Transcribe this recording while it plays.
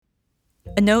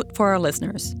A note for our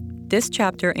listeners. This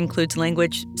chapter includes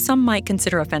language some might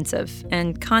consider offensive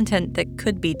and content that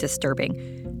could be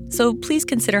disturbing. So please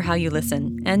consider how you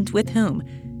listen and with whom.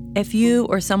 If you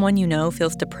or someone you know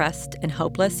feels depressed and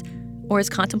hopeless or is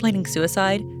contemplating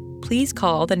suicide, please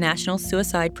call the National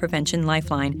Suicide Prevention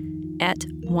Lifeline at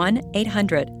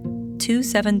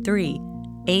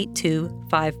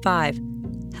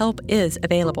 1-800-273-8255. Help is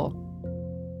available.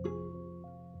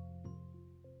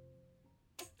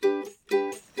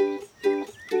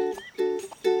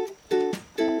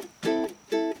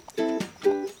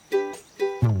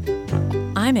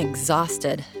 I'm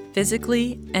exhausted,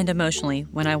 physically and emotionally,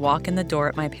 when I walk in the door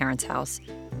at my parents' house.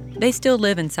 They still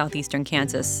live in southeastern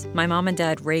Kansas. My mom and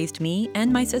dad raised me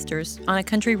and my sisters on a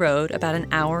country road about an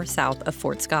hour south of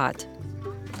Fort Scott.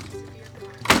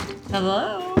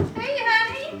 Hello. Hey,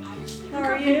 honey. How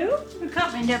are you? You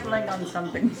caught me nibbling on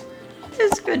something.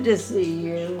 It's good to see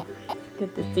you.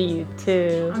 Good to see you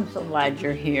too. I'm so glad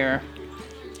you're here.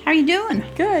 How you doing?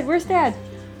 Good. Where's Dad?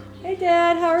 Hey,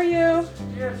 Dad. How are you?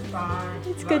 Just fine.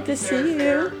 It's good to see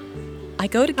you. I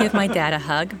go to give my dad a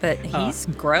hug, but he's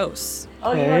gross.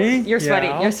 Oh, Hey, you're sweaty.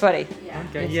 yeah. You're sweaty. Okay, I'm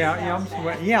sweaty.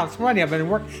 Yeah, I'm sweaty. I've been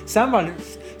working.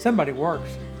 Somebody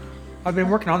works. I've been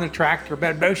working on the tractor,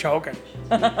 but no choking. He's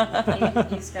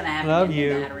gonna have Love to get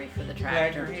you. the battery for the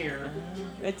tractor. here.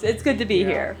 It's good to be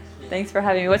here. Thanks for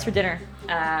having me. What's for dinner?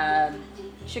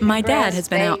 Chicken My dad breast, has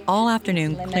been out steak, all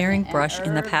afternoon lemon clearing and brush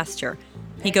in the herb. pasture.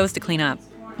 He goes to clean up.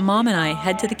 Mom and I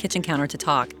head to the kitchen counter to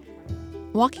talk.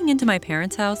 Walking into my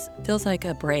parents' house feels like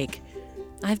a break.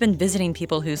 I've been visiting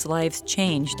people whose lives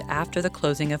changed after the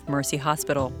closing of Mercy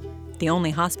Hospital, the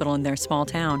only hospital in their small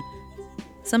town.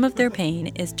 Some of their pain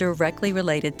is directly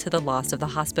related to the loss of the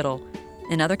hospital.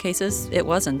 In other cases, it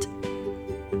wasn't.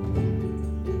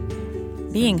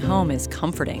 Being home is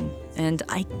comforting, and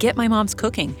I get my mom's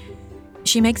cooking.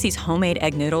 She makes these homemade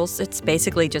egg noodles. It's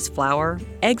basically just flour,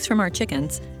 eggs from our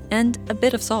chickens, and a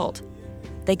bit of salt.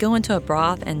 They go into a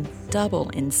broth and double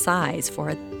in size for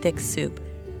a thick soup.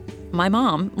 My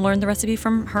mom learned the recipe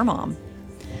from her mom.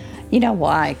 You know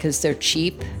why? Because they're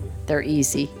cheap, they're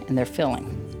easy, and they're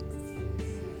filling.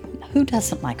 Who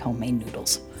doesn't like homemade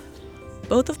noodles?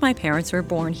 Both of my parents were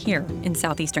born here in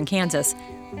southeastern Kansas,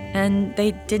 and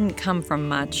they didn't come from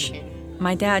much.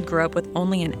 My dad grew up with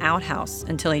only an outhouse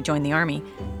until he joined the Army.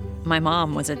 My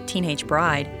mom was a teenage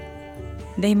bride.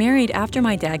 They married after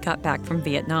my dad got back from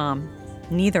Vietnam.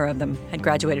 Neither of them had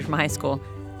graduated from high school,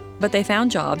 but they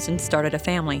found jobs and started a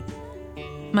family.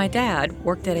 My dad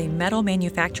worked at a metal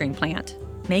manufacturing plant,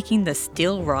 making the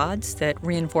steel rods that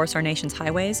reinforce our nation's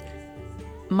highways.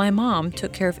 My mom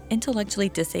took care of intellectually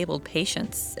disabled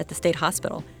patients at the state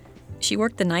hospital. She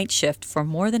worked the night shift for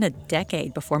more than a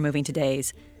decade before moving to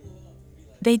days.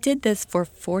 They did this for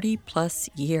 40-plus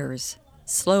years,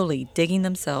 slowly digging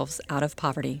themselves out of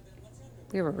poverty.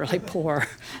 We were really poor.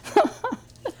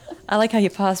 I like how you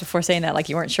paused before saying that, like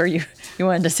you weren't sure you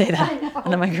wanted to say that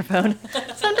on the microphone.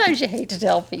 Sometimes you hate to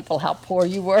tell people how poor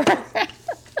you were.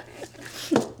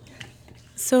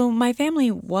 So my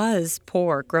family was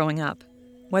poor growing up.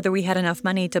 Whether we had enough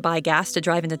money to buy gas to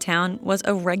drive into town was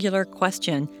a regular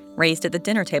question raised at the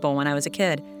dinner table when I was a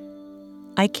kid.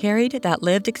 I carried that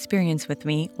lived experience with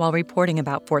me while reporting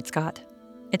about Fort Scott.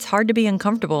 It's hard to be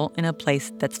uncomfortable in a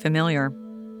place that's familiar.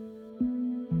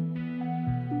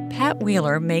 Pat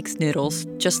Wheeler makes noodles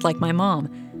just like my mom.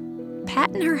 Pat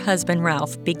and her husband,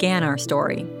 Ralph, began our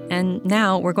story, and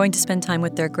now we're going to spend time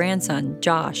with their grandson,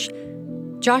 Josh.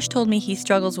 Josh told me he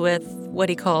struggles with what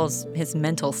he calls his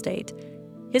mental state.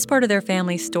 His part of their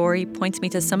family's story points me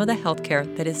to some of the health care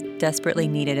that is desperately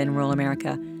needed in rural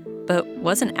America, but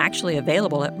wasn't actually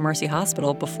available at Mercy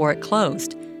Hospital before it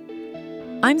closed.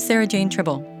 I'm Sarah Jane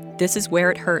Tribble. This is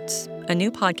Where It Hurts, a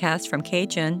new podcast from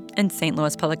KHN and St.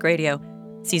 Louis Public Radio.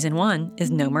 Season 1 is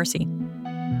No Mercy.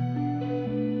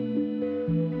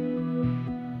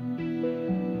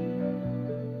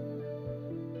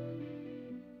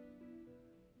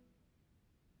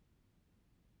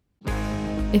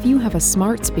 If you have a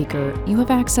smart speaker, you have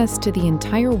access to the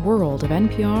entire world of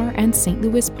NPR and St.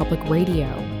 Louis Public Radio.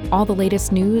 All the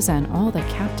latest news and all the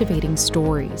captivating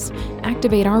stories.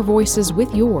 Activate our voices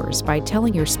with yours by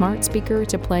telling your smart speaker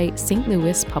to play St.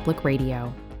 Louis Public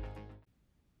Radio.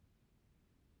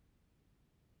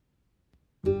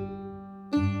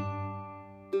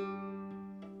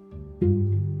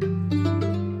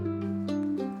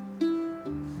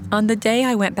 On the day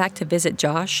I went back to visit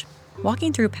Josh,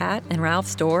 walking through Pat and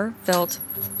Ralph's door felt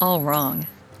all wrong.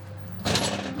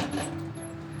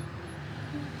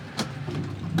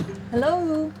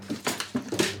 Hello.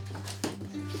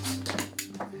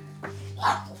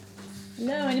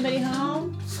 Hello, anybody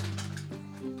home?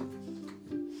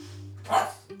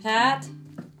 Pat?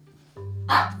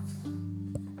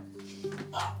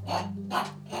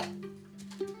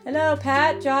 Hello,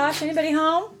 Pat, Josh, anybody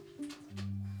home?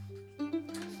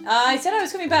 I said I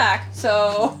was coming back,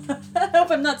 so I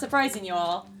hope I'm not surprising you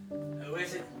all. Who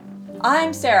is it?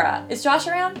 I'm Sarah. Is Josh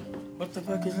around? What the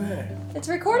fuck is that? It's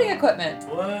recording equipment.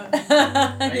 What?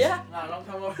 Yeah. No, don't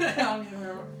come over there. I don't even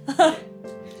remember.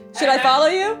 Should I follow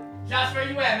you? Josh, where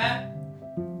you at,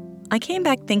 man? I came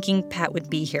back thinking Pat would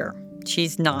be here.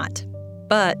 She's not.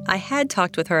 But I had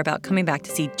talked with her about coming back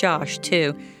to see Josh,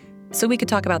 too, so we could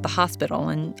talk about the hospital,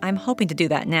 and I'm hoping to do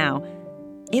that now.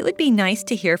 It would be nice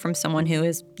to hear from someone who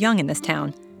is young in this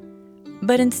town.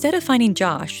 But instead of finding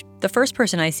Josh, the first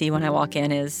person I see when I walk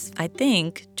in is, I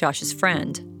think, Josh's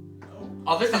friend.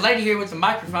 Oh, there's a lady here with the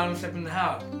microphone stepping in the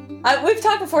house. We've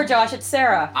talked before, Josh. It's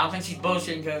Sarah. I don't think she's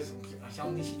bullshitting because I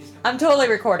don't think she just... I'm totally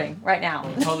recording right now.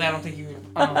 Totally, I don't think you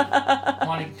want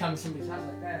to come to somebody's house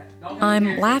like that. Don't come I'm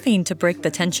here. laughing to break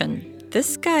the tension.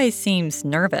 This guy seems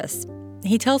nervous.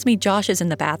 He tells me Josh is in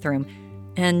the bathroom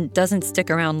and doesn't stick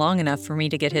around long enough for me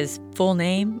to get his full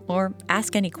name or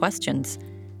ask any questions.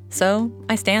 So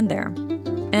I stand there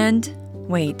and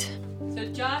wait. So,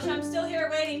 Josh, I'm still here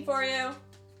waiting for you.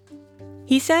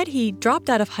 He said he dropped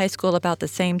out of high school about the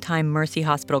same time Mercy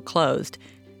Hospital closed,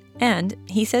 and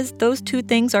he says those two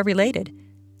things are related.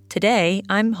 Today,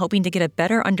 I'm hoping to get a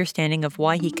better understanding of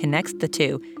why he connects the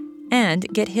two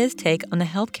and get his take on the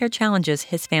healthcare challenges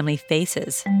his family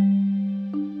faces.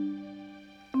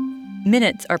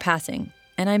 Minutes are passing,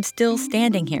 and I'm still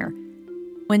standing here.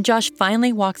 When Josh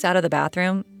finally walks out of the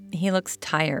bathroom, he looks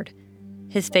tired.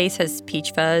 His face has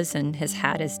peach fuzz and his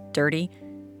hat is dirty.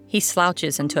 He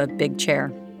slouches into a big chair.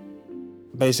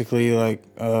 Basically, like,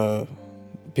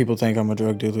 people think I'm a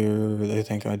drug dealer, or they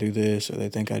think I do this, or they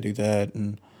think I do that,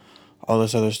 and all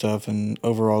this other stuff, and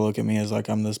overall look at me as like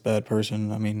I'm this bad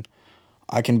person. I mean,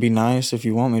 I can be nice if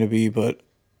you want me to be, but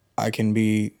I can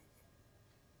be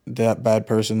that bad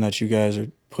person that you guys are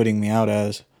putting me out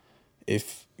as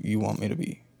if you want me to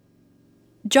be.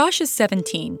 Josh is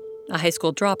 17, a high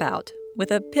school dropout, with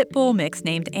a pit bull mix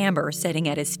named Amber sitting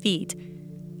at his feet.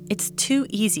 It's too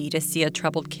easy to see a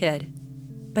troubled kid,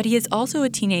 but he is also a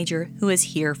teenager who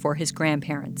is here for his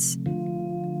grandparents.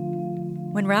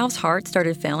 When Ralph's heart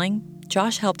started failing,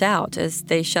 Josh helped out as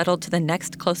they shuttled to the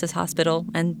next closest hospital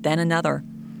and then another.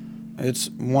 It's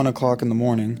 1 o'clock in the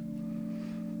morning,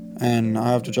 and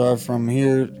I have to drive from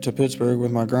here to Pittsburgh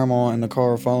with my grandma in the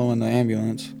car following the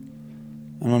ambulance.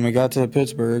 And when we got to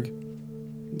Pittsburgh,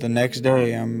 the next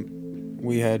day,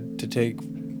 we had to take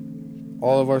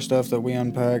all of our stuff that we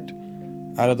unpacked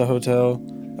out of the hotel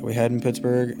that we had in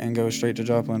Pittsburgh and go straight to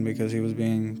Joplin because he was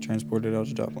being transported out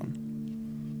to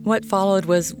Joplin. What followed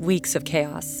was weeks of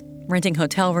chaos, renting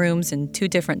hotel rooms in 2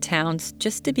 different towns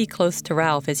just to be close to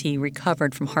Ralph as he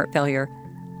recovered from heart failure.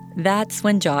 That's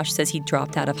when Josh says he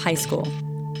dropped out of high school.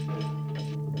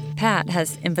 Pat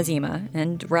has emphysema,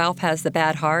 and Ralph has the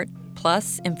bad heart,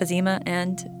 plus emphysema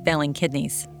and failing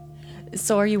kidneys.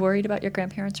 So, are you worried about your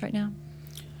grandparents right now?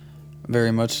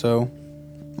 Very much so.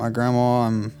 My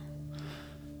grandma,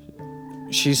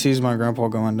 she sees my grandpa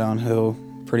going downhill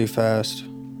pretty fast,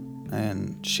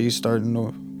 and she's starting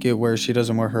to get where she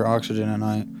doesn't wear her oxygen at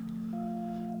night,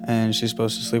 and she's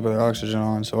supposed to sleep with her oxygen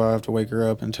on, so I have to wake her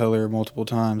up and tell her multiple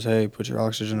times, hey, put your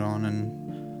oxygen on,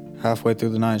 and halfway through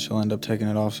the night she'll end up taking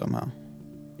it off somehow.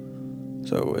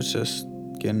 So it's just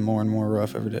getting more and more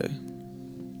rough every day.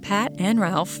 Pat and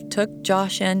Ralph took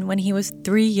Josh in when he was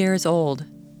 3 years old,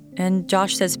 and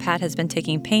Josh says Pat has been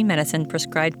taking pain medicine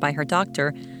prescribed by her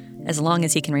doctor as long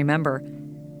as he can remember.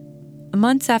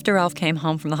 Months after Ralph came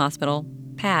home from the hospital,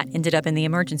 Pat ended up in the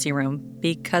emergency room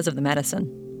because of the medicine.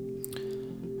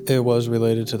 It was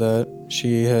related to that.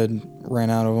 She had ran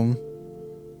out of them,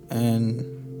 and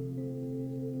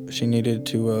she needed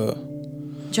to,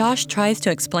 Josh tries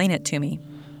to explain it to me.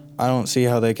 I don't see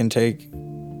how they can take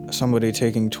somebody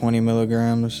taking 20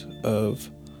 milligrams of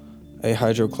a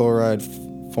hydrochloride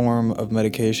form of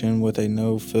medication with a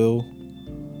no fill,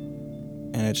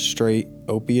 and it's straight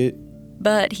opiate.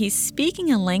 But he's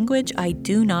speaking a language I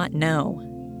do not know.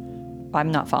 I'm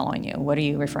not following you. What are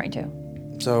you referring to?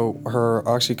 So her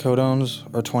oxycodones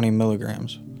are 20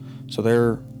 milligrams. So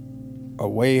they're a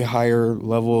way higher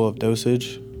level of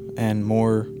dosage and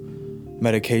more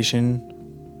medication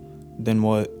than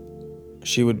what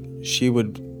she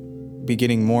would be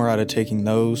getting more out of taking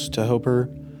those to help her.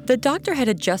 The doctor had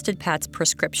adjusted Pat's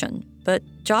prescription, but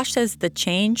Josh says the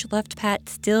change left Pat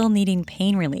still needing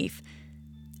pain relief.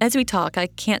 As we talk, I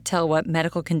can't tell what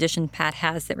medical condition Pat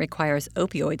has that requires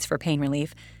opioids for pain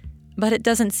relief, but it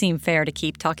doesn't seem fair to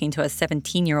keep talking to a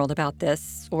 17-year-old about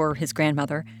this, or his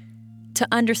grandmother. to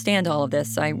understand all of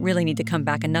this, I really need to come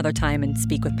back another time and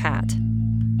speak with Pat.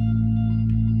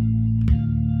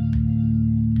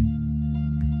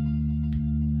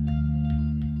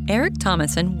 Eric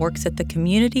Thomason works at the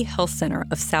Community Health Center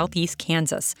of Southeast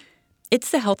Kansas.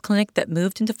 It's the health clinic that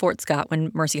moved into Fort Scott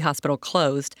when Mercy Hospital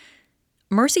closed.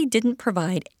 Mercy didn't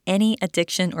provide any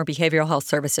addiction or behavioral health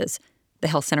services. The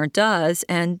health center does,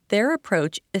 and their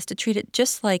approach is to treat it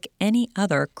just like any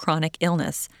other chronic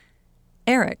illness.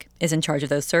 Eric is in charge of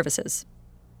those services.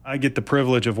 I get the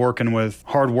privilege of working with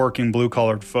hardworking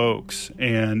blue-collared folks,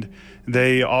 and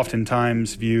they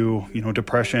oftentimes view,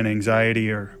 depression, anxiety,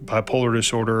 or bipolar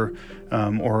disorder,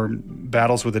 or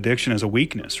battles with addiction as a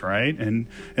weakness, right? And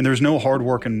there's no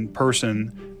hardworking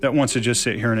person that wants to just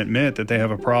sit here and admit that they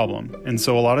have a problem. And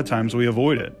so a lot of times we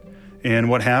avoid it. And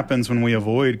what happens when we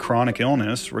avoid chronic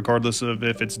illness, regardless of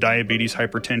if it's diabetes,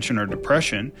 hypertension, or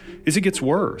depression, is it gets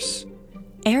worse.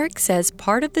 Eric says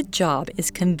part of the job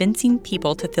is convincing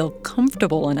people to feel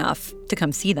comfortable enough to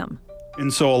come see them.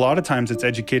 And so a lot of times it's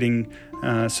educating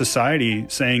society,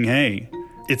 saying, hey,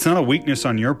 it's not a weakness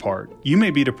on your part. You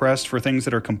may be depressed for things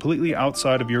that are completely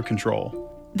outside of your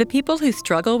control. The people who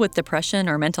struggle with depression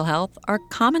or mental health are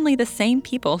commonly the same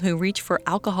people who reach for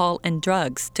alcohol and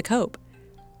drugs to cope.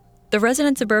 The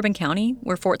residents of Bourbon County,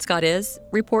 where Fort Scott is,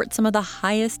 report some of the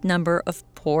highest number of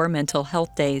poor mental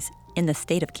health days in the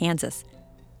state of Kansas.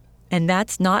 And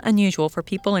that's not unusual for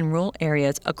people in rural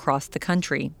areas across the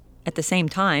country. At the same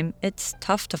time, it's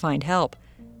tough to find help.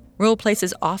 Rural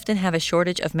places often have a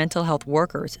shortage of mental health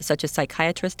workers, such as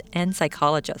psychiatrists and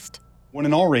psychologists. When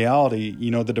in all reality,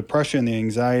 the depression, the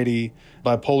anxiety,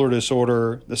 bipolar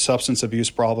disorder, the substance abuse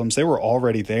problems, they were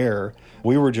already there.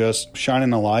 We were just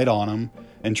shining a light on them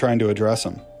and trying to address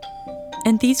them.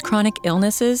 And these chronic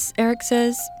illnesses, Eric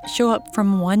says, show up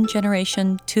from one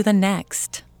generation to the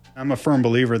next. I'm a firm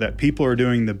believer that people are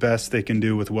doing the best they can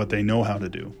do with what they know how to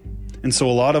do. And so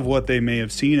a lot of what they may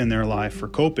have seen in their life for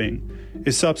coping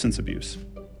is substance abuse.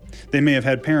 They may have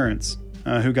had parents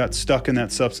who got stuck in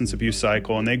that substance abuse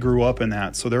cycle, and they grew up in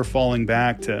that, so they're falling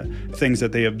back to things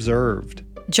that they observed.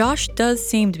 Josh does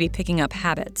seem to be picking up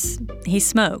habits. He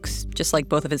smokes, just like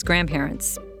both of his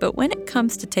grandparents. But when it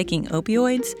comes to taking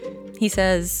opioids, he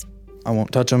says, I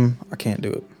won't touch them. I can't do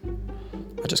it.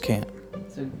 I just can't.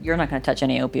 So you're not going to touch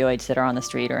any opioids that are on the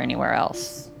street or anywhere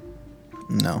else?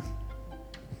 No.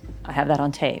 I have that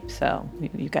on tape, so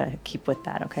you've got to keep with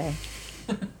that, okay?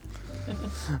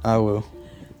 I will.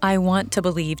 I want to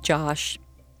believe Josh.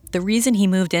 The reason he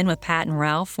moved in with Pat and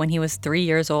Ralph when he was 3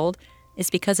 years old is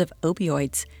because of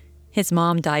opioids. His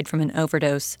mom died from an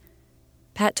overdose.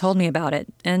 Pat told me about it,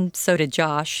 and so did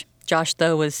Josh. Josh,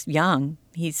 though, was young.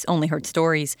 He's only heard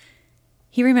stories.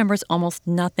 He remembers almost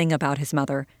nothing about his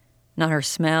mother. Not her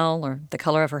smell or the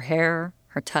color of her hair,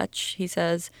 her touch, he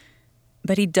says.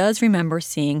 But he does remember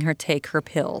seeing her take her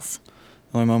pills.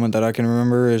 The only moment that I can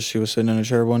remember is she was sitting in a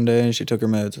chair one day and she took her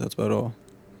meds. That's about all.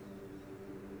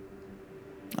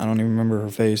 I don't even remember her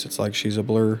face. It's like she's a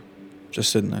blur,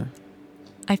 just sitting there.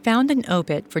 I found an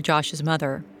obit for Josh's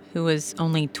mother, who was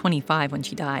only 25 when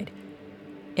she died.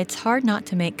 It's hard not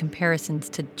to make comparisons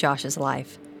to Josh's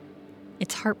life.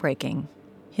 It's heartbreaking.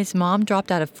 His mom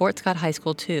dropped out of Fort Scott High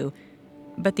School, too,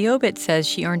 but the obit says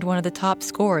she earned one of the top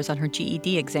scores on her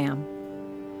GED exam.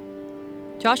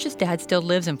 Josh's dad still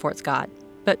lives in Fort Scott,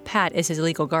 but Pat is his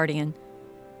legal guardian.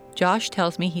 Josh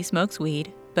tells me he smokes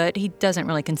weed, but he doesn't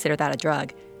really consider that a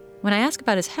drug. When I ask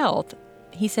about his health,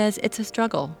 he says it's a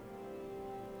struggle.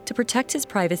 To protect his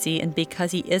privacy and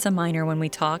because he is a minor when we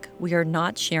talk, we are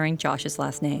not sharing Josh's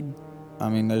last name. I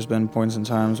mean, there's been points in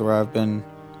times where I've been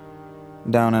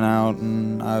down and out,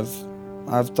 and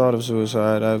I've thought of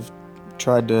suicide. I've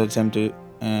tried to attempt it,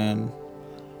 and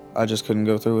I just couldn't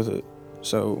go through with it.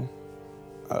 So,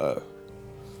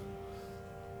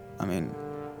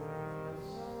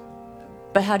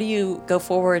 But how do you go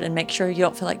forward and make sure you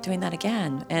don't feel like doing that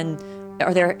again? And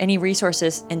are there any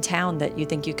resources in town that you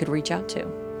think you could reach out to?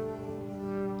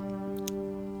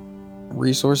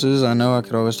 resources, I know I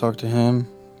could always talk to him,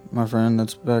 my friend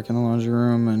that's back in the laundry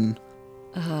room, and...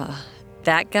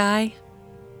 That guy?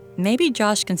 Maybe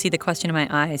Josh can see the question in my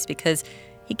eyes because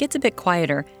he gets a bit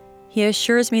quieter. He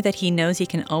assures me that he knows he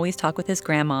can always talk with his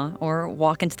grandma or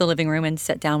walk into the living room and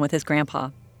sit down with his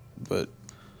grandpa. But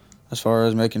as far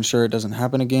as making sure it doesn't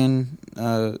happen again,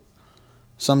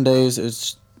 some days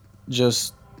it's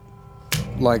just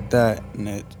like that, and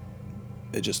it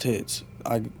just hits.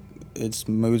 It's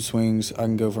mood swings. I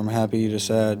can go from happy to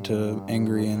sad to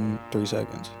angry in 3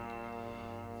 seconds.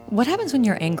 What happens when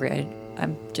you're angry?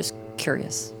 I'm just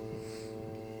curious.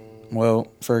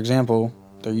 Well, for example,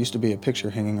 there used to be a picture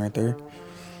hanging right there.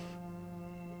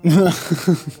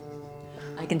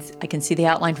 I can see the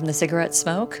outline from the cigarette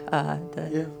smoke.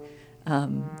 Yeah.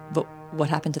 But what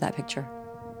happened to that picture?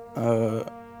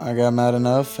 I got mad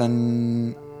enough,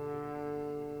 and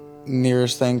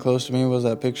nearest thing close to me was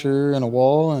that picture in a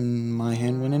wall, and my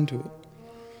hand went into it.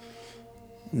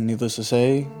 Needless to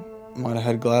say, might have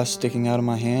had glass sticking out of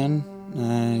my hand,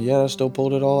 and I still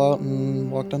pulled it all out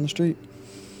and walked down the street.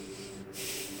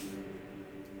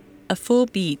 A full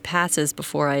beat passes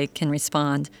before I can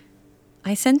respond.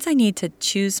 I sense I need to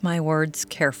choose my words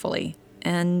carefully,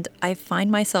 and I find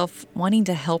myself wanting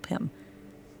to help him.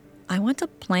 I want to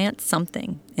plant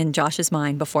something in Josh's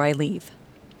mind before I leave.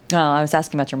 Well, I was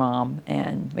asking about your mom,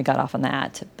 and we got off on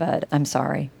that, but I'm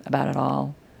sorry about it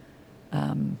all.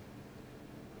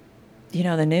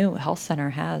 The new health center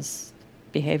has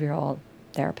behavioral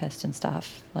therapists and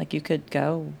stuff. Like, you could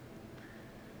go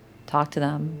talk to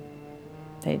them.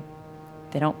 They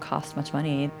don't cost much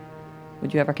money.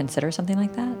 Would you ever consider something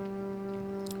like that?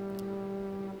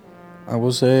 I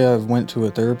will say I've went to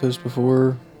a therapist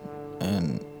before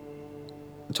and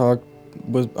talked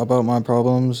about my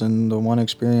problems, and the one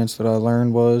experience that I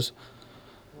learned was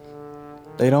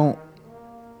they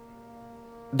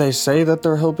say that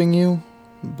they're helping you,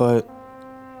 but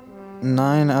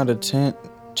 9 out of 10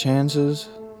 chances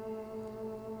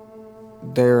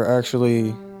they're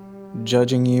actually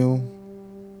judging you.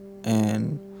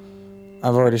 And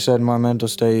I've already said my mental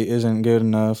state isn't good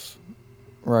enough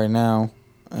right now,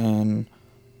 and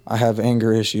I have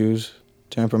anger issues,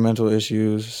 temperamental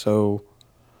issues, so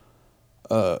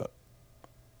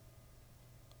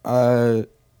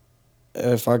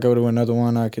if I go to another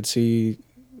one, I could see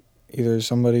either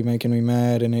somebody making me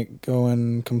mad and it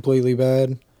going completely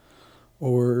bad,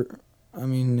 or,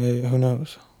 who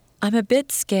knows? I'm a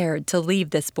bit scared to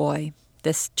leave this boy,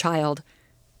 this child.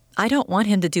 I don't want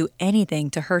him to do anything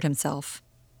to hurt himself.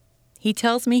 He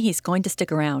tells me he's going to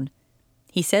stick around.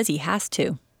 He says he has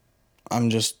to. I'm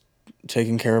just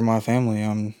taking care of my family.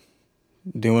 I'm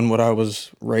doing what I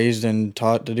was raised and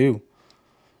taught to do.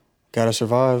 Gotta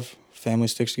survive. Family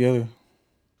sticks together.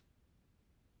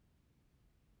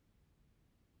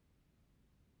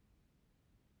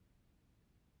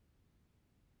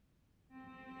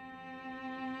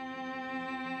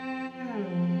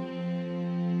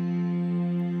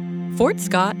 Fort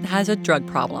Scott has a drug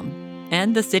problem,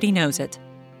 and the city knows it.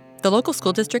 The local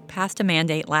school district passed a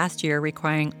mandate last year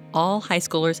requiring all high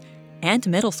schoolers and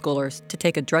middle schoolers to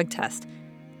take a drug test.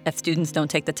 If students don't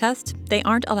take the test, they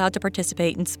aren't allowed to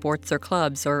participate in sports or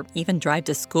clubs or even drive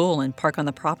to school and park on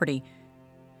the property.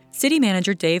 City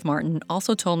manager Dave Martin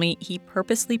also told me he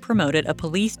purposely promoted a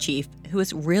police chief who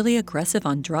is really aggressive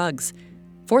on drugs.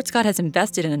 Fort Scott has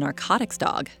invested in a narcotics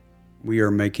dog. We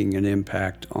are making an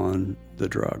impact on the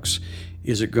drugs.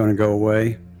 Is it going to go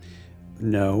away?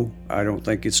 No, I don't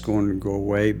think it's going to go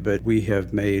away, but we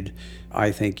have made,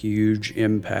 I think, huge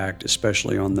impact,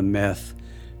 especially on the meth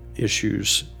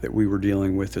issues that we were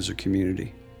dealing with as a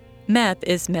community. Meth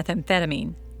is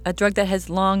methamphetamine, a drug that has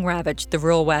long ravaged the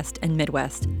rural West and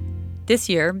Midwest. This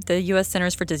year, the U.S.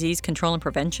 Centers for Disease Control and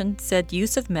Prevention said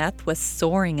use of meth was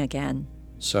soaring again.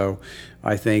 So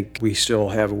I think we still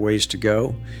have a ways to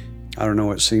go. I don't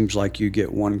know, it seems like you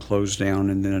get one closed down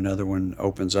and then another one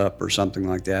opens up or something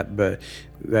like that, but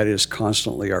that is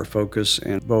constantly our focus,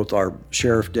 and both our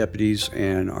sheriff deputies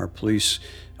and our police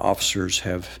officers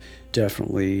have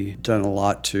definitely done a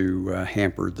lot to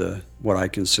hamper what I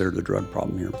consider the drug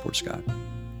problem here in Fort Scott.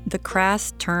 The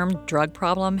crass term drug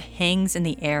problem hangs in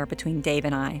the air between Dave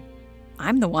and I.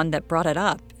 I'm the one that brought it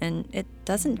up, and it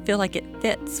doesn't feel like it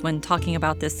fits when talking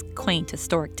about this quaint,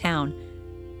 historic town.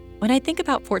 When I think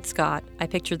about Fort Scott, I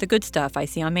picture the good stuff I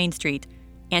see on Main Street,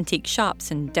 antique shops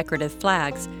and decorative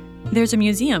flags. There's a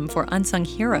museum for unsung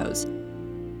heroes.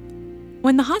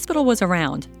 When the hospital was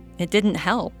around, it didn't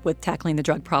help with tackling the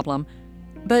drug problem.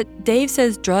 But Dave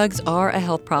says drugs are a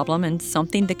health problem and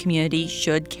something the community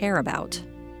should care about.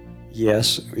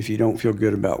 Yes, if you don't feel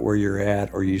good about where you're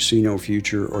at, or you see no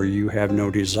future, or you have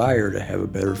no desire to have a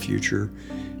better future,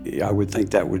 I would think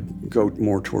that would go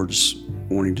more towards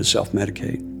wanting to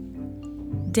self-medicate.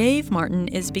 Dave Martin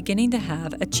is beginning to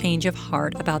have a change of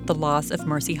heart about the loss of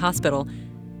Mercy Hospital.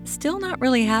 Still not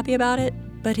really happy about it,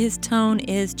 but his tone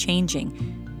is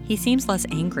changing. He seems less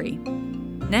angry.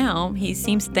 Now he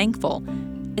seems thankful,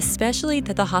 especially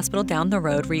that the hospital down the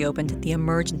road reopened the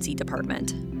emergency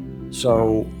department.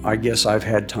 So I guess I've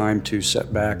had time to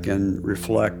sit back and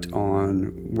reflect on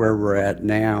where we're at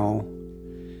now,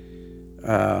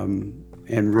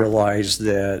 and realize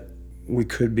that we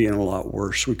could be in a lot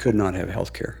worse. We could not have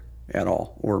health care at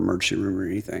all, or emergency room or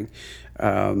anything.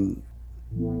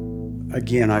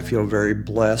 Again, I feel very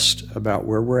blessed about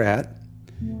where we're at.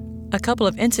 A couple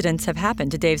of incidents have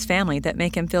happened to Dave's family that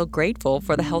make him feel grateful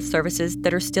for the health services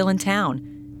that are still in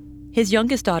town. His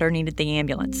youngest daughter needed the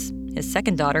ambulance. His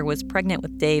second daughter was pregnant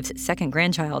with Dave's second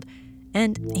grandchild,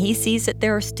 and he sees that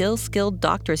there are still skilled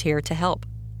doctors here to help.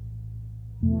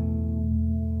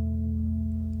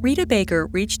 Rita Baker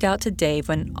reached out to Dave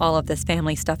when all of this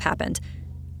family stuff happened.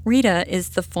 Rita is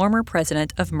the former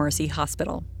president of Mercy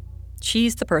Hospital.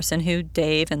 She's the person who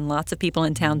Dave and lots of people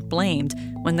in town blamed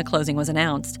when the closing was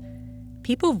announced.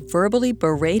 People verbally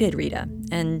berated Rita,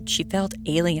 and she felt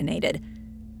alienated.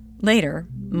 Later,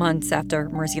 months after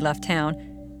Mercy left town,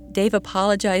 Dave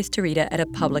apologized to Rita at a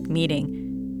public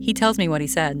meeting. He tells me what he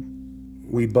said.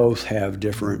 We both have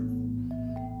different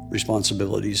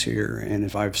responsibilities here, and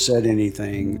if I've said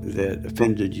anything that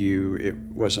offended you, it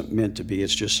wasn't meant to be.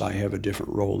 It's just I have a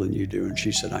different role than you do. And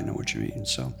she said, I know what you mean.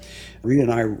 So Rita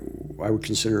and I would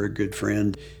consider a good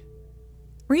friend.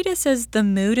 Rita says the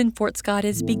mood in Fort Scott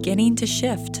is beginning to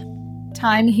shift.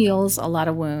 Time heals a lot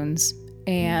of wounds,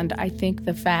 and I think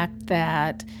the fact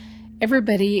that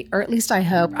everybody, or at least I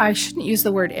hope, I shouldn't use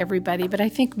the word everybody, but I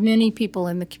think many people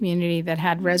in the community that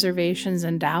had reservations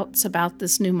and doubts about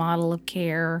this new model of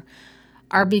care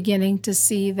are beginning to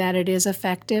see that it is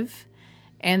effective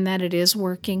and that it is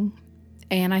working.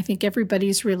 And I think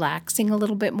everybody's relaxing a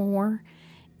little bit more.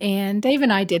 And Dave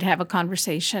and I did have a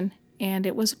conversation, and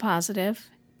it was positive.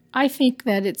 I think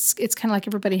that it's kind of like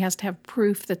everybody has to have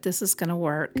proof that this is going to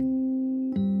work.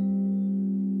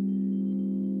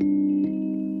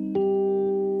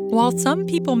 While some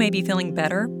people may be feeling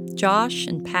better, Josh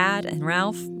and Pat and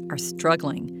Ralph are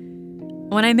struggling.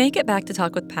 When I make it back to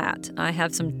talk with Pat, I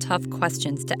have some tough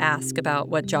questions to ask about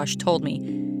what Josh told me.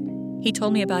 He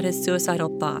told me about his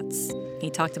suicidal thoughts. He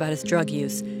talked about his drug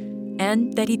use,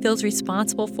 and that he feels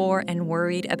responsible for and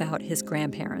worried about his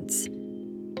grandparents.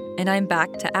 And I'm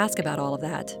back to ask about all of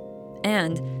that.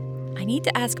 And I need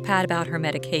to ask Pat about her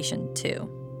medication, too.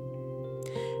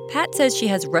 Pat says she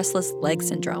has restless leg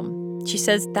syndrome. She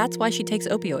says that's why she takes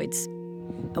opioids.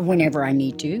 Whenever I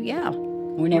need to, yeah.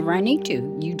 Whenever I need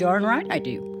to. You darn right I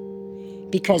do.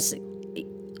 Because,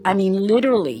 I mean,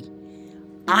 literally,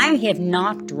 I have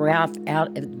knocked Ralph out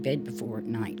of the bed before at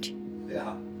night.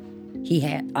 Yeah.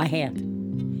 I have.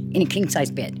 In a king-size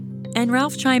bed. And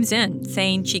Ralph chimes in,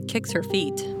 saying she kicks her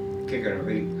feet. Kicking her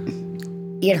feet.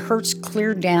 It hurts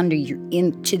clear down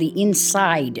to the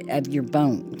inside of your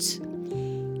bones.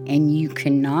 And you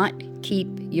cannot keep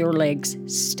your legs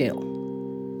still.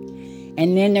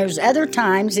 And then there's other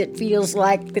times it feels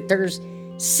like that there's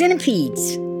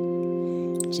centipedes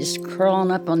just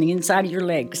crawling up on the inside of your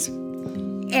legs.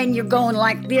 And you're going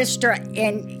like this,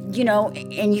 and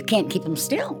you can't keep them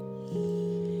still.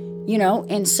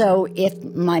 And so if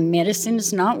my medicine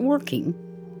is not working,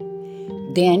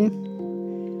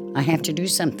 then I have to do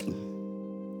something.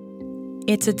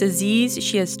 It's a disease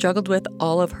she has struggled with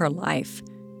all of her life.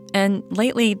 And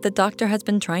lately, the doctor has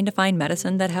been trying to find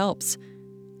medicine that helps.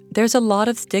 There's a lot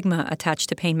of stigma attached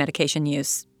to pain medication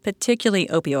use, particularly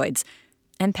opioids,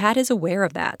 and Pat is aware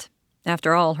of that.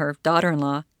 After all, her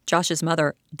daughter-in-law, Josh's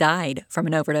mother, died from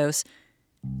an overdose.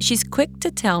 She's quick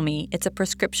to tell me it's a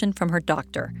prescription from her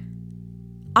doctor.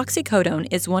 Oxycodone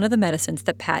is one of the medicines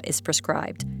that Pat is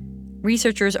prescribed.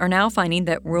 Researchers are now finding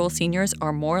that rural seniors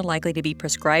are more likely to be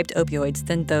prescribed opioids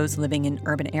than those living in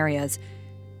urban areas.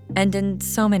 And in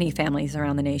so many families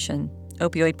around the nation,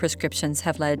 opioid prescriptions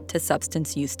have led to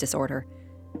substance use disorder.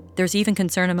 There's even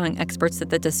concern among experts that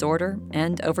the disorder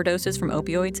and overdoses from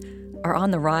opioids are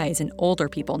on the rise in older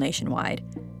people nationwide.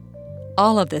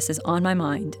 All of this is on my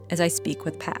mind as I speak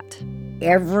with Pat.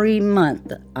 Every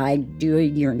month, I do a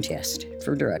urine test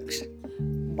for drugs.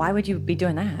 Why would you be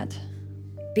doing that?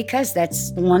 Because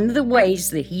that's one of the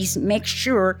ways that he makes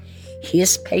sure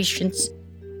his patients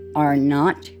are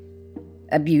not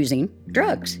abusing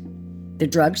drugs, the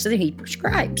drugs that he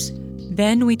prescribes.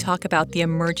 Then we talk about the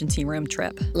emergency room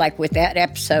trip. Like with that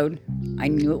episode, I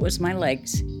knew it was my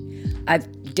legs.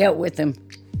 I've dealt with them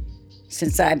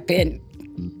since I've been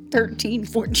 13,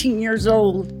 14 years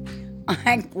old.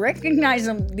 I recognize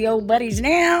them, the old buddies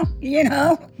now,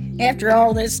 after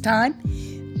all this time.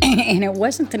 And it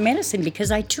wasn't the medicine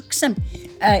because I took some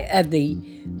of the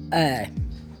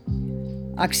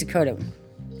oxycodone.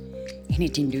 And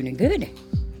it didn't do any good.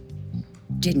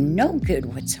 Did no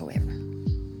good whatsoever.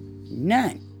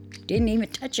 None. Didn't even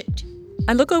touch it.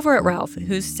 I look over at Ralph,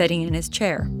 who's sitting in his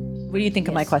chair. What do you think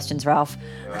of my questions, Ralph?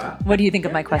 What do you think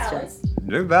of my questions?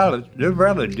 They're valid. They're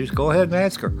valid. Just go ahead and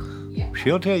ask her. Yeah.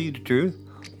 She'll tell you the truth.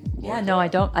 Yeah, no, I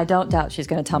don't doubt she's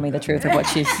going to tell me the truth of what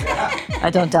she's... I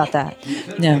don't doubt that.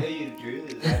 No.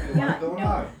 Yeah, no,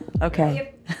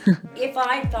 Okay. If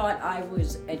I thought I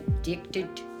was addicted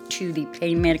to the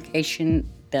pain medication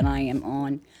that I am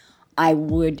on, I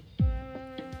would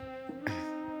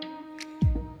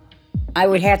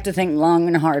have to think long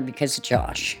and hard because of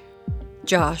Josh.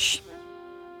 Josh.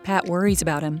 Pat worries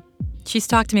about him. She's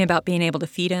talked to me about being able to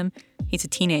feed him. He's a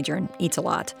teenager and eats a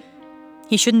lot.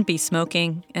 He shouldn't be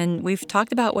smoking, and we've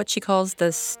talked about what she calls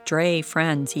the stray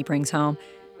friends he brings home.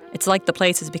 It's like the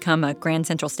place has become a Grand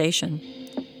Central Station.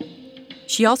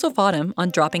 She also fought him on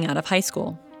dropping out of high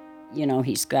school. You know,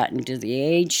 he's gotten to the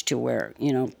age to where,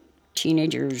 you know,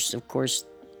 teenagers, of course,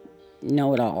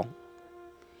 know it all.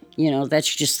 You know,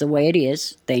 that's just the way it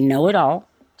is. They know it all,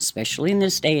 especially in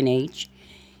this day and age.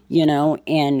 You know,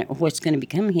 and what's going to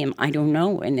become of him, I don't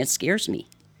know, and that scares me.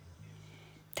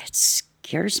 That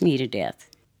scares me to death.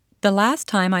 The last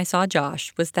time I saw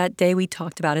Josh was that day we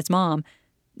talked about his mom,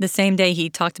 the same day he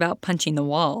talked about punching the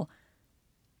wall.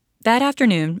 That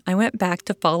afternoon, I went back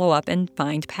to follow up and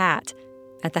find Pat.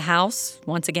 At the house,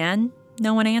 once again,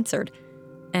 no one answered.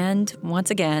 And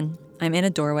once again, I'm in a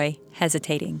doorway,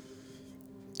 hesitating.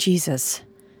 Jesus.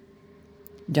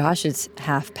 Josh is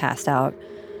half passed out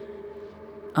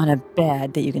on a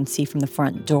bed that you can see from the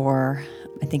front door.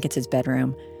 I think it's his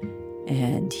bedroom.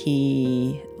 And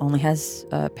he only has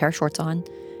a pair of shorts on.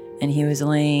 And he was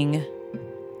laying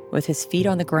with his feet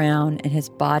on the ground and his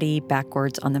body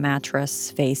backwards on the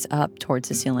mattress, face up towards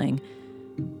the ceiling.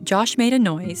 Josh made a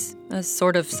noise, a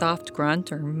sort of soft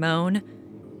grunt or moan.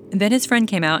 Then his friend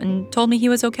came out and told me he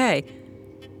was okay.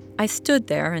 I stood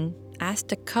there and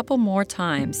asked a couple more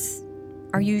times,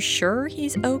 "Are you sure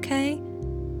he's okay?"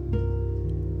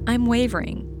 I'm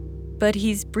wavering, but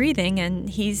he's breathing and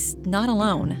he's not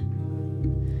alone.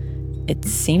 It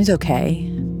seems okay,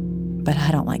 but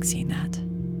I don't like seeing that.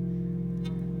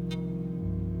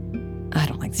 I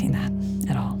don't like seeing that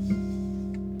at all.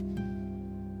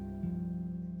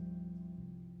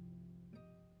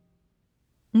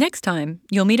 Next time,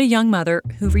 you'll meet a young mother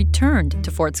who returned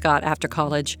to Fort Scott after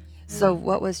college. So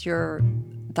what was your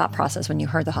thought process when you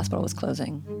heard the hospital was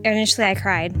closing? Initially, I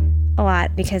cried a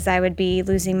lot because I would be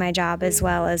losing my job as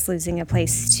well as losing a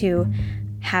place to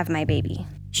have my baby.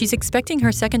 She's expecting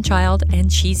her second child,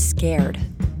 and she's scared.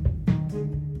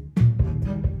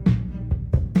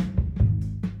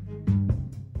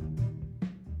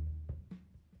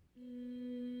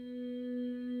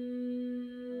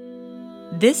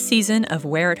 This season of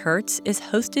Where It Hurts is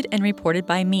hosted and reported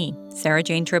by me, Sarah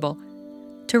Jane Tribble.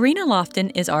 Tarina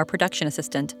Lofton is our production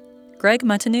assistant. Greg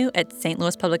Montanew at St.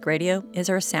 Louis Public Radio is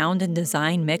our sound and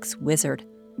design mix wizard.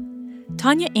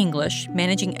 Tanya English,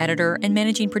 managing editor and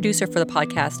managing producer for the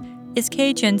podcast, is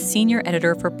KHN's senior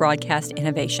editor for broadcast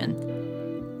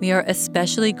innovation. We are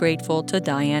especially grateful to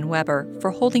Diane Weber for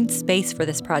holding space for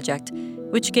this project,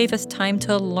 which gave us time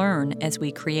to learn as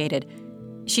we created.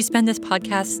 She's been this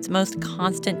podcast's most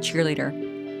constant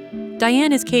cheerleader.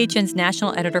 Diane is KHN's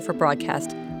national editor for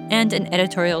broadcast and an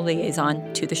editorial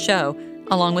liaison to the show,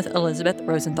 along with Elizabeth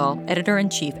Rosenthal,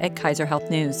 editor-in-chief at Kaiser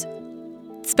Health News.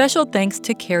 Special thanks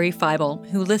to Carrie Feibel,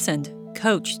 who listened,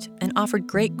 coached, and offered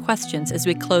great questions as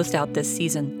we closed out this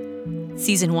season.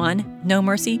 Season 1, No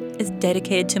Mercy, is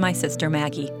dedicated to my sister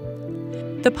Maggie.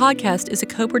 The podcast is a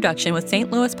co-production with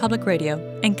St. Louis Public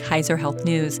Radio and Kaiser Health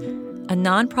News, a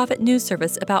nonprofit news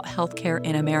service about healthcare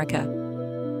in America.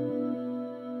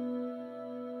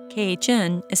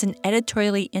 KHN is an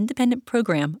editorially independent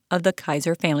program of the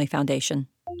Kaiser Family Foundation.